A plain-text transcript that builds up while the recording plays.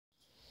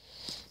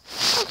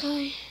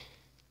Okay.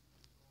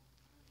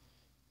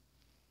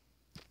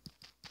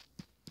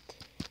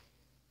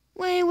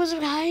 Wait, what's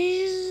up,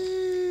 guys?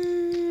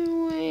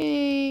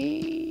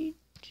 Wait.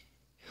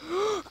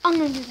 I'm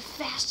gonna do the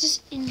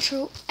fastest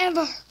intro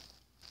ever. Hey,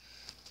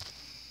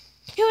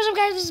 what's up,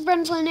 guys? This is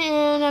Brendan Flynn,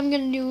 and I'm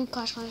gonna do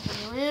Clash Clans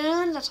video,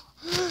 and that's all.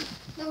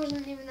 That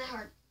wasn't even that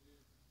hard.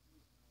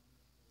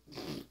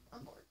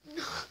 I'm bored.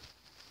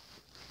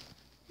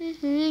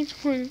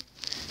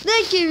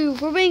 Thank you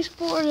for being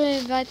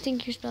supportive. I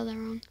think you spelled that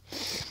wrong.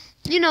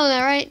 You know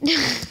that, right?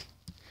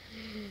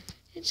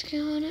 It's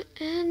gonna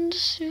end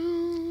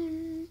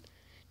soon.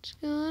 It's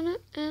gonna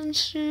end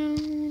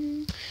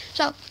soon.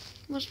 So,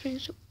 what's being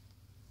so?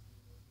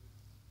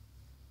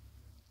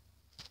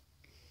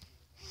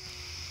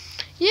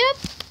 Yep.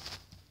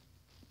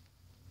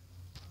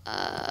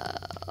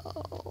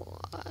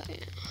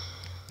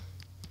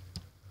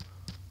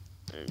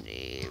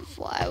 Leave.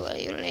 Why will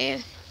you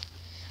leave?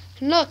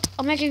 Look,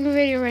 I'm making a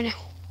video right now.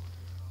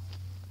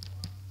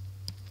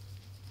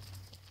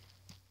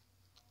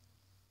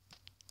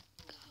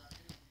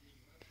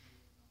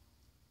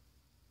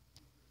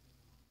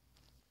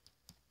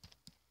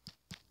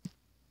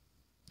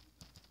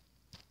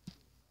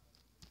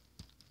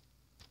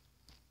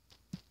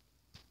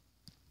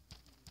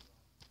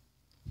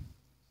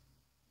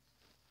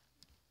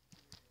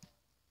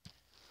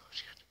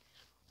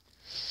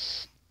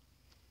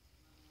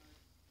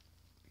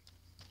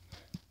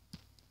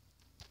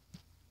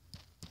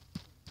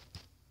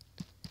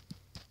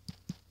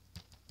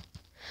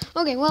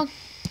 Okay, well,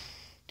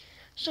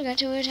 still got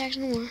 2 attacks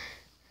and more.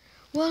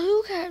 Well,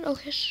 who got?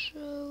 Okay,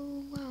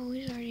 so wow,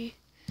 he's already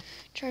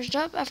charged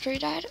up after he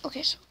died.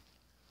 Okay, so.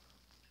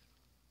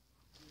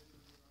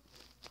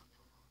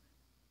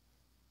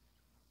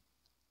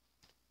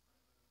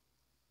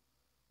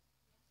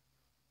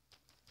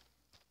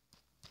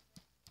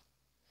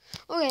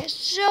 Okay,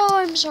 so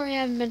I'm sorry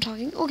I haven't been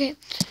talking. Okay,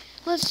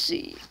 let's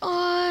see.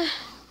 I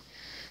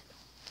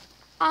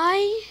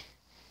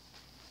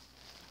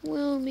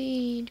will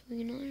be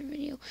doing another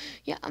video.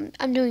 Yeah,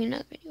 I'm doing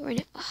another video right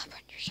now. Oh,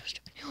 Brent, you're so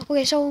stupid.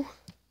 Okay, so.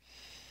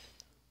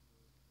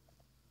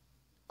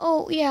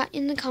 Oh, yeah,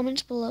 in the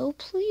comments below,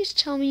 please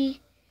tell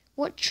me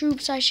what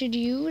troops I should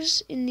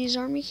use in these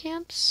army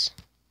camps.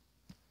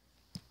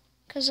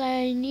 Because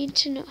I need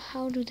to know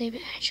how do they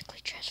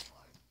magically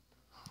transform.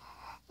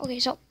 Okay,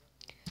 so.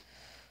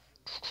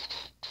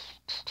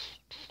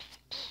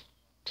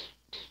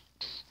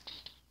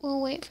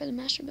 We'll wait for the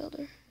Master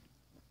Builder.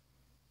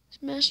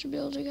 This Master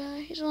Builder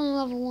guy, he's only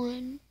level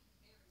 1.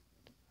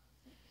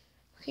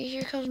 Okay,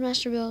 here comes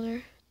Master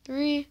Builder.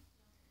 3,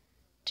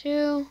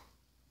 2,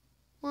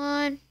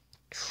 1.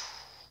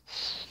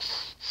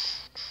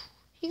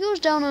 He goes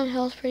down on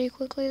health pretty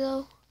quickly,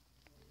 though.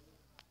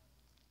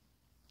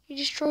 He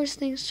destroys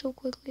things so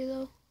quickly,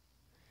 though.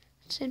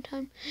 At the same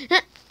time.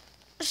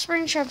 The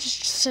spring trap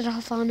just set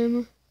off on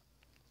him.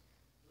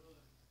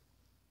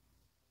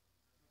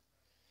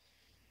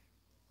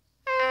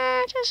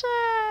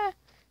 Tesla!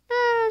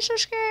 I'm so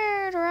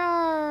scared.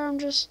 I'm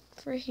just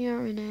freaking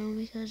out right now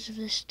because of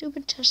this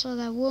stupid Tesla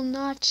that will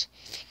not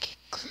get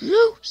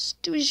close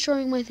to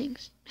destroying my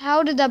things.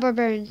 How did that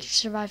barbarian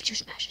survive 2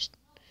 smashes?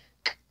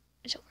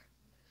 It's over.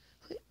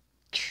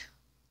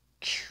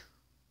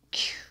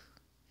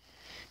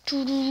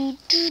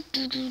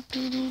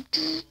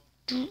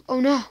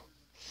 Oh no.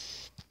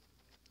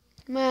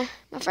 My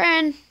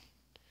friend.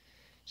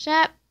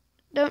 Snap.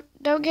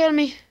 Don't kill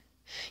me.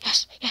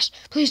 Yes,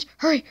 please,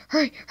 hurry.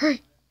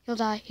 He'll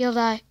die.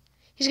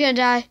 He's gonna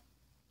die.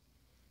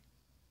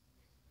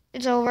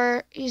 It's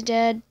over. He's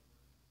dead.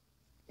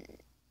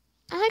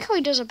 I like how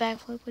he does a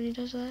backflip when he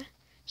does that.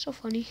 So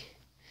funny.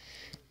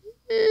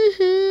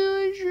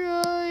 I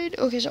tried.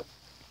 Okay, so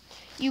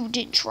you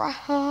didn't try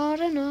hard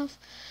enough.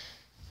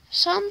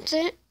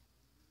 Something.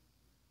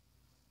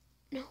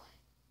 No.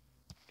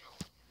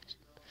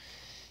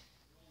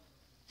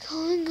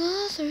 Calling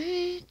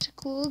Guthrie to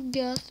cool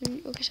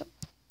Guthrie. Okay, so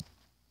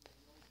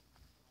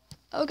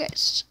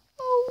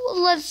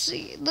let's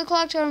see. The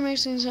clock tower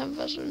makes things happen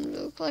faster.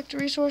 We'll collect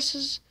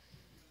resources.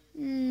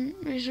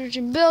 Research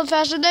and build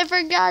faster. They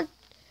forgot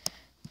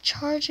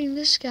charging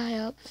this guy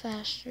up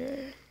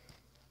faster.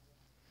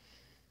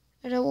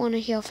 I don't want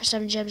to heal for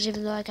 7 gems,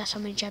 even though I got so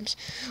many gems.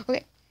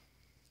 Okay.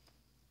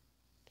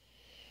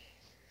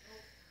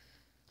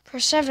 For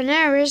 7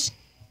 hours,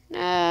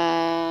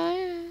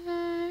 I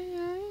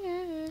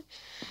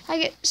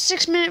get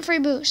 6-minute free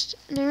boost.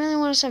 And I really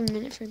want a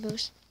 7-minute free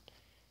boost.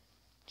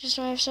 Just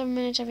so I have 7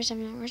 minutes every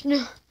 7 hours.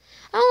 No.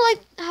 I don't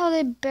like how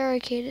they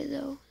barricade it,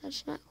 though.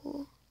 That's not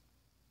cool.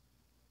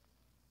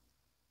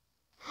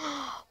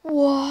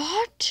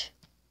 What?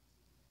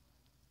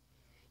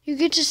 You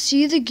get to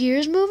see the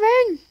gears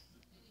moving?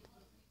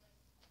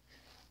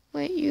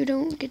 Wait, you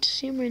don't get to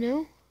see them right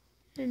now?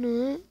 I didn't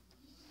know that.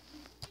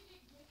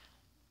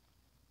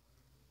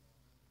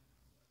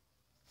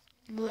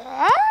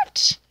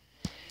 What?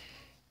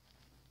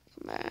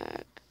 Come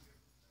back.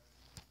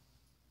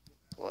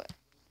 What?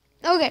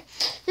 Okay.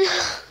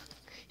 You've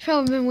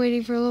probably been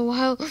waiting for a little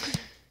while.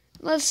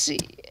 Let's see.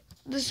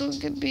 this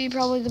could be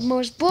probably the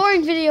most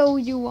boring video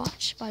you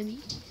watch by me.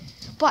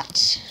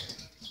 But,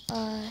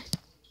 oh,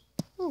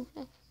 no,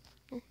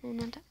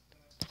 not that.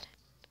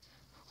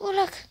 Oh,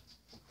 look.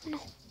 Oh, no.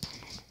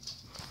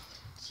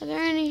 Are there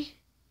any?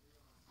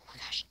 Oh my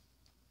gosh.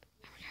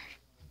 Oh my gosh.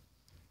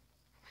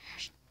 Oh my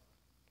gosh.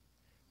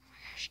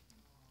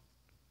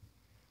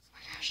 Oh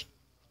my gosh.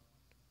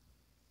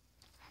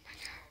 Oh my gosh. Oh my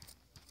god.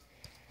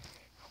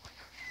 Oh my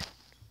gosh.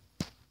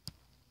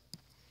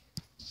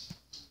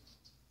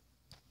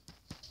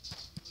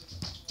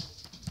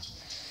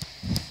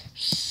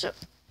 So,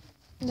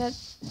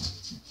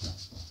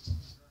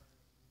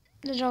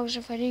 the dogs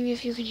are fighting,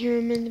 if you can hear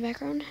them in the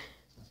background.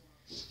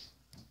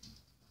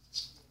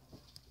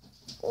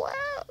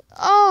 Wow.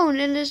 Oh,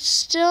 and it's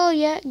still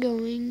yet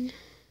going.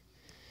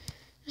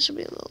 This will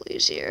be a little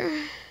easier.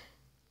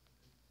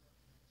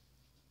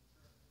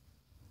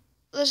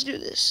 Let's do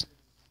this.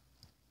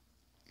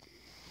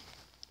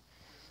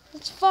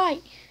 Let's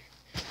fight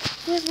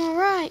with my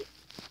right.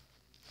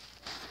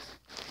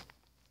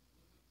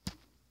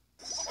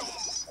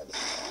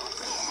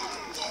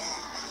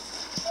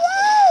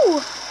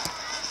 Woo!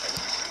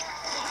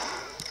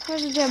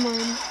 Where's the gem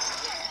mine?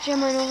 Gem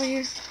mine over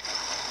here.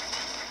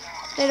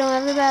 They don't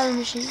have the battle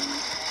machine.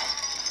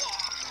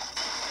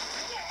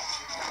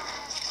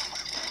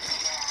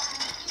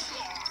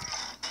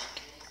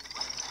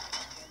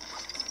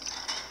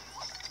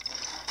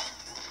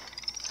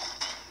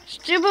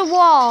 Stupid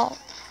wall.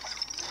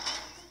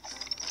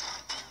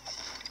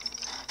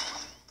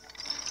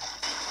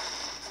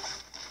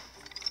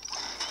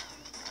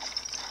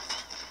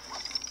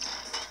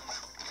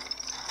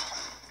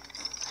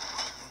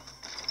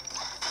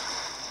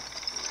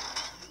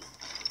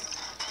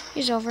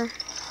 He's over.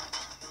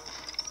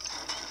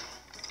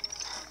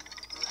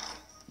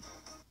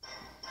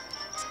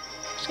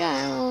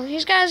 Well,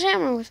 he's got his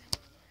hammer with him.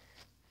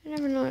 I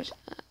never noticed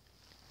that.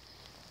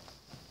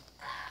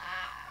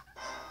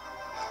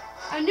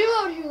 I knew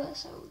I would hear that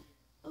sound.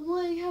 I'm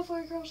laying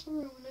halfway across the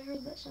room and I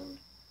heard that sound.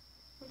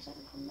 1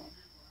 second, come back.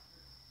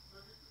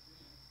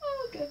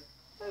 Oh, okay.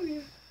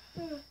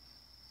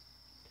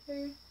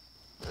 Okay.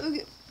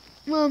 Okay.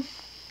 Well.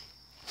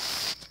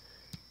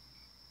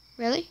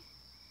 Really?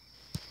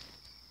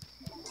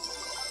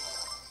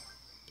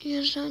 You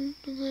guys done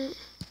with that?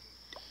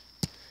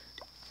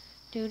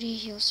 Dude, he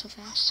heals so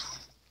fast.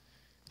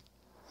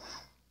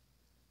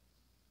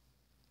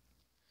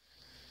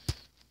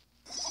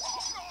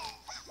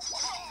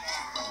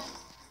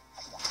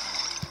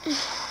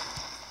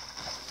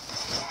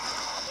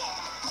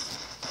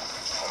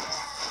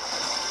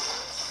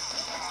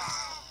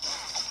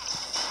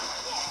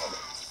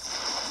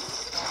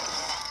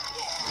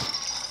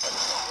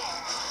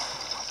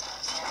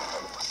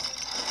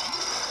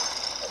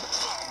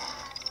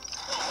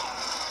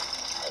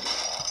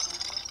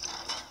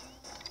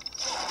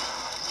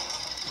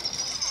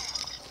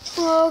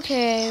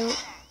 Okay.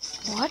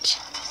 What?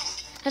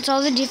 That's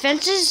all the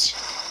defenses?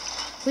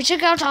 We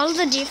took out all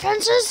the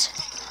defenses?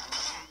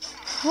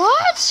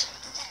 What?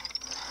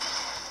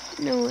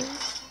 No way.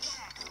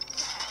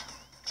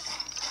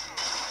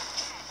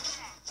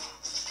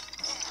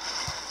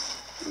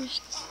 There's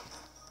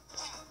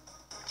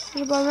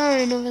a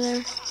barbarian over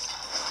there.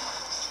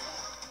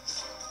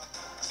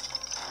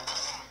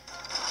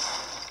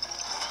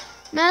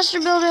 Master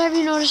Builder, have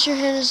you noticed your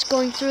head is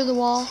going through the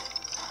wall?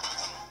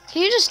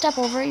 Can you just step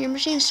over it? Your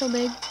machine's so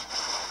big.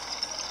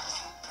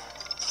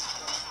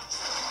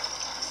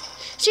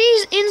 See,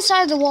 he's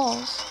inside the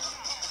walls.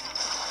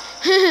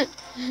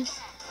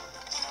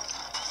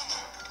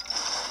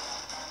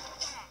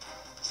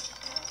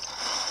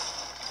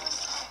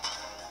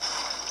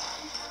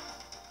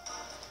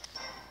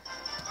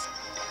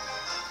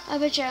 I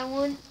bet you I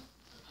won.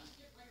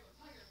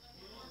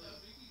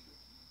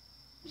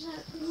 What's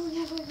that? I'm going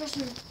halfway across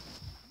the room.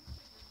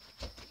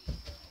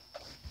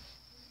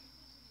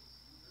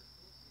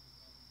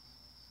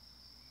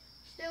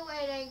 Still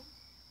waiting.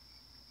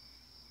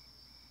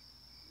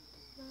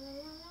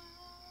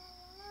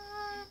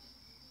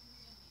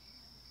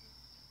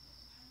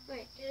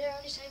 Wait, did I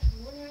already say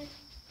one or anything?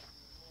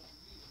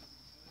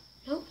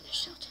 Nope, there's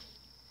still time.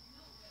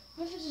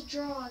 What if it's a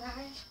draw,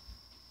 guys?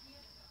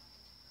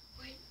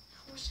 Wait,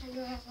 how much time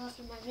do I have left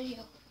in my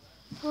video?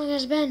 How long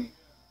has it been?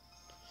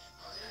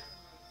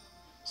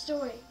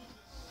 Still waiting.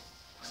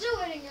 Still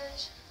waiting,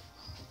 guys.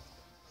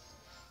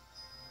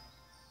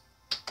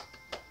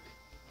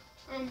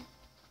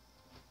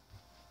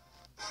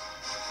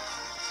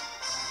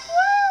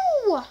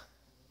 Woo!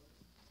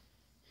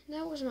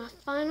 That was my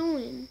final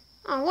win.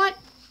 Oh, what?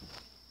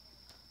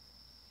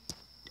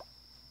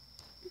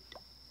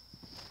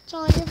 That's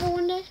all I get for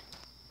one day?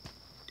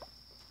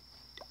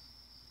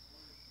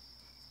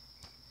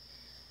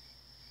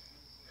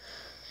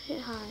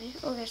 Hit high.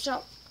 Okay,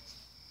 so.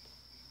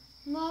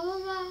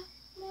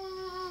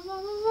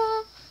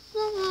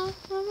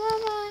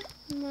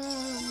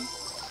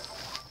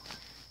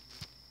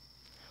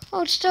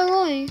 Oh, it's still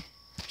going.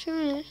 2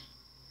 minutes.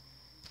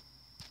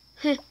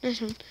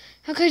 Nice one.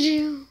 How could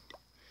you?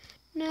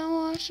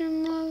 Now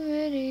watching my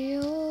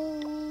video.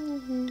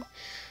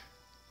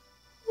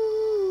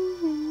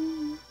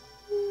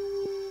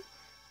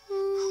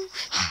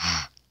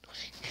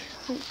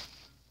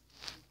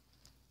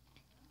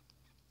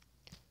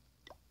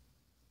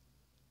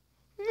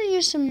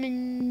 some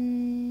minions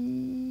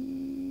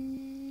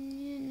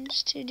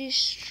to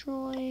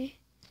destroy.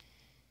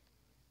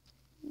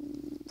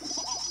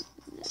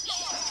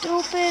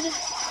 Stupid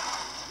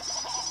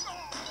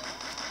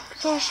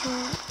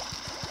crusher.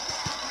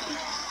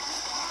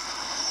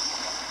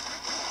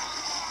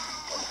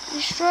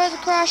 Destroy the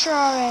crusher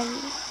already.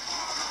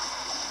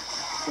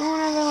 No one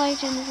ever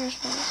liked it in the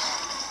first place.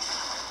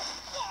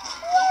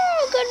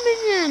 Whoa, good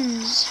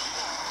minions.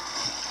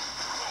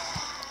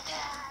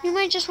 We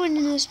might just win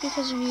this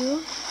because of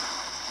you.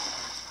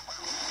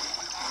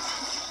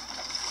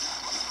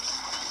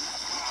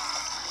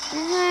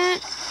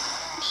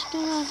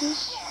 Still got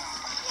this.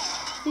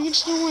 We can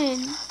still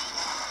win.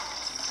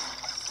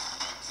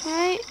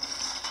 Right?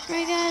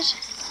 Right, guys?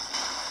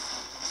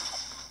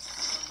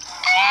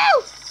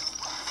 Ow!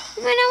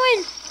 We might not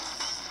win.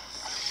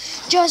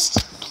 Just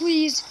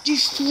please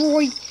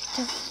destroy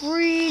the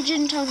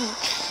freaking tunnel.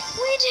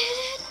 We did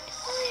it!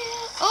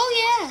 Oh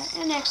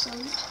yeah! And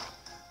excellent.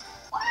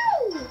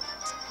 Wow!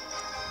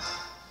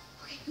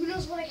 Okay, who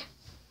knows what I got?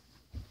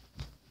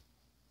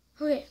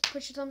 Okay,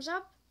 put your thumbs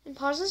up and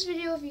pause this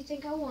video if you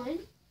think I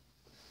won.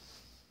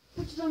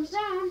 Put your thumbs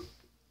down.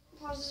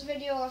 Pause this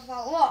video if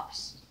I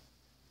lost.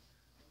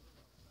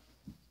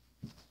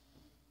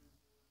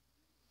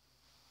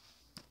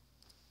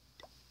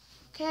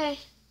 Okay.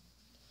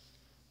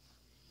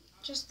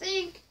 Just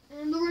think.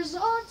 And the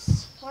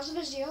results. Pause the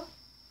video.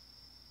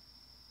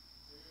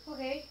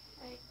 Okay.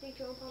 I think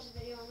you'll pause the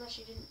video unless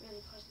you didn't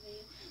really pause the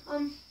video.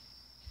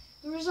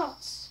 The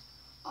results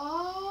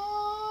are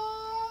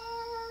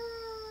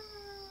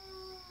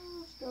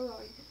still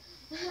going.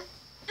 I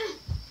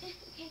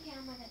can't get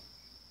on my bed.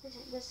 The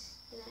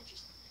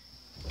mattress.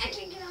 I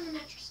can't get on the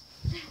mattress.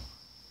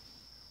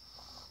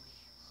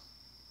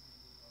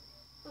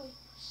 Oh,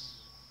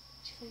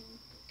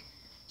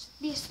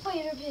 be a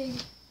spider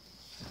pig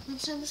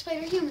instead of the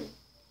spider human.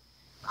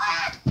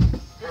 Ah!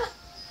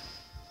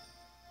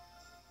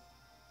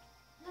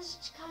 This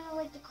is kind of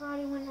like the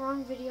karate went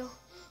wrong video.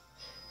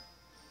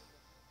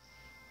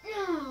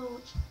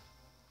 No.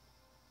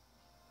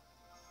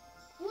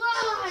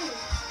 Why?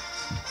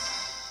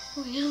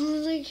 Okay, I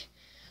was like,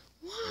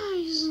 why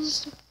is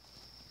this?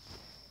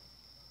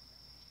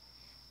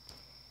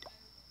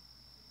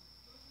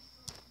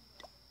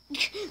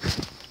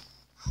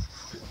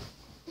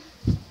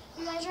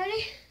 You guys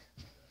ready?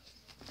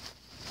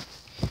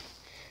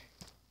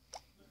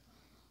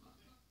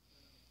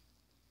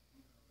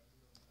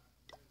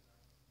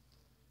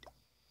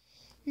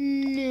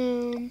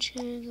 No, I'm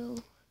trying to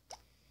go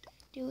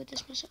deal with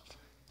this myself.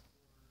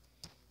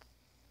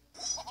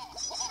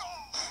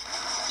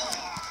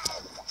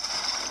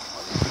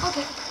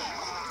 Okay.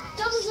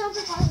 Thumbs up if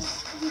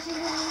you think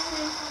I'm going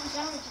to thumbs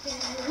down if you think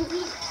I'm going to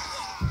lose.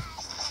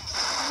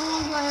 How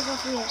long do I have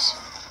left for this?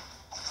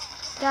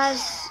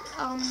 Guys,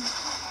 4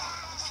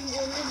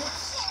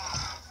 minutes.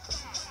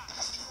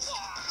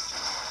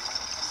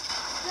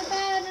 The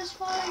bed is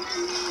falling on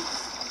me.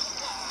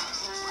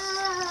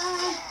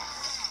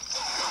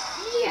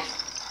 Yeah.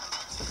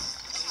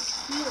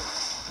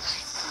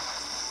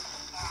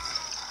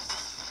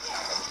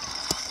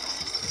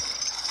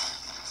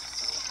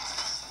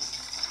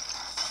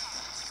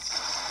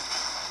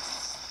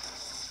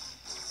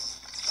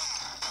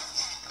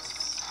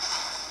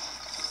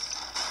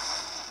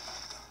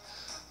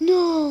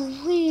 No,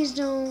 please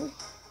don't.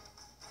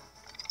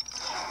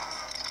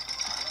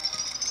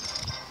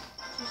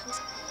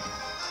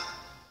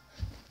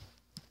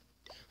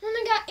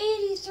 Only got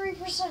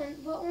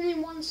 83%, but only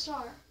 1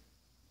 star.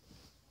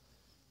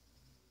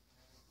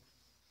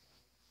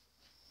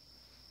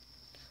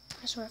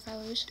 I swear if I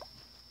lose.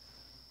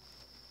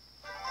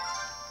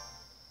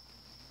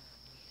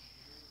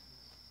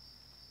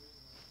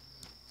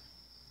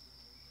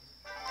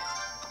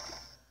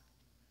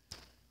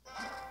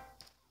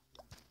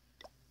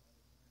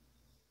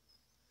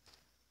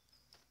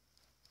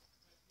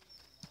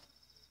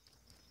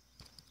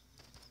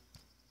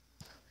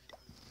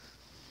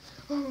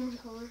 Oh my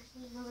god,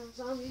 there's another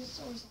zombie. There's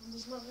always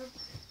zombies, mother.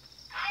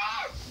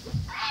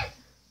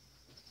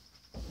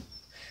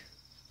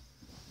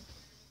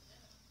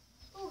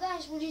 Oh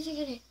guys, what do you think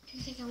I did? Do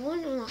you think I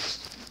won or lost?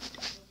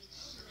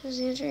 Has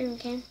the answer even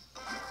came?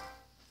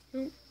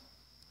 Nope.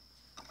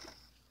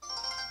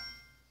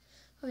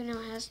 Okay, now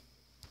it has.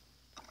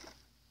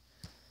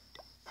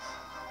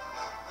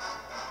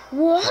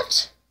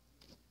 What?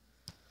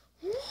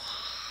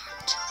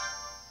 What?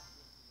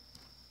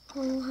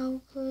 Oh,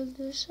 how could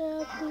this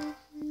happen?